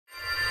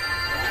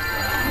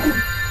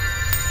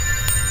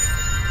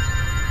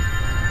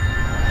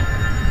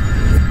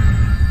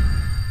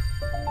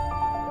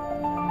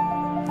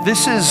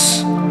This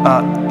is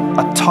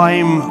a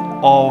time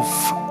of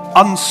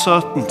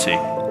uncertainty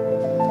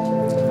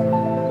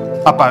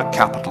about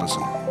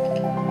capitalism.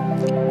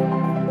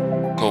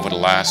 Over the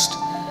last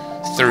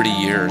 30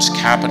 years,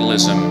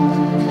 capitalism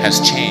has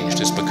changed.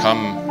 It's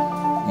become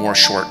more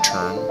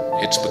short-term,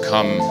 it's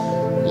become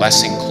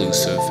less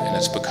inclusive, and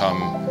it's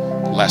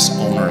become less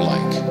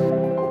owner-like.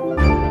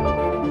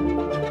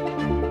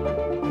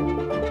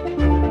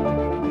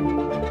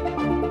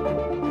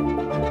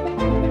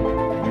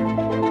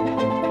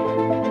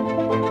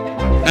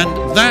 And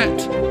that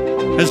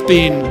has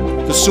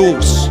been the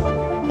source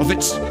of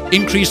its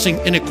increasing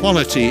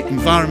inequality,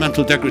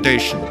 environmental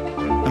degradation,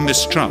 and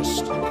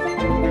mistrust.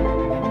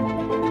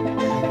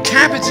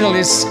 Capital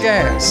is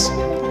scarce,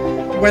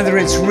 whether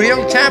it's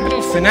real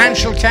capital,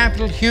 financial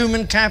capital,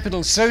 human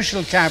capital,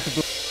 social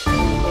capital.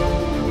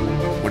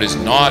 What is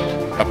not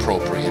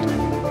appropriate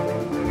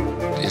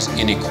is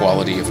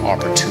inequality of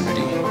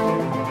opportunity.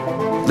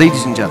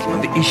 Ladies and gentlemen,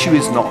 the issue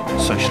is not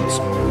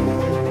socialism.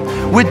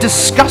 We're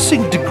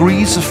discussing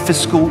degrees of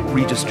fiscal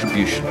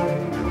redistribution.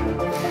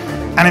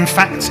 And in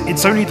fact,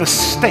 it's only the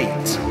state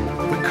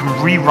that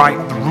can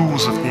rewrite the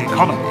rules of the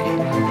economy.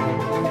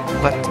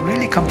 But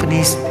really,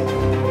 companies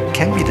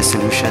can be the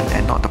solution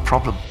and not the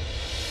problem.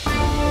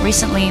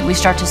 Recently, we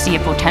start to see a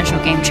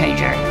potential game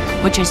changer,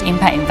 which is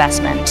impact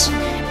investment.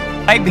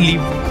 I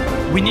believe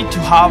we need to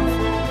have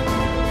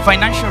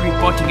financial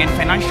reporting and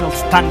financial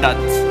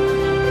standards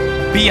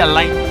be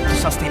aligned to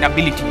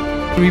sustainability.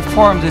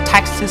 Reform the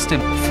tax system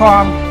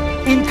from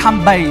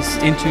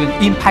income-based into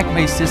an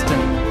impact-based system.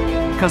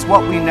 Because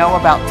what we know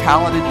about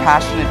talented,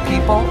 passionate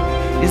people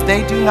is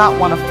they do not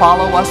want to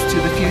follow us to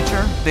the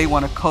future, they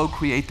want to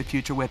co-create the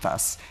future with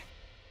us.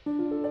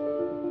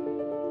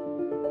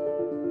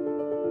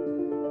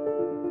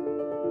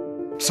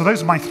 So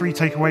those are my 3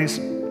 takeaways.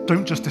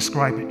 Don't just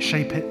describe it,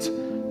 shape it.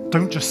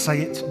 Don't just say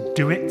it,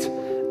 do it.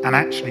 And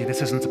actually,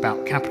 this isn't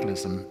about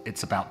capitalism,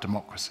 it's about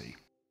democracy.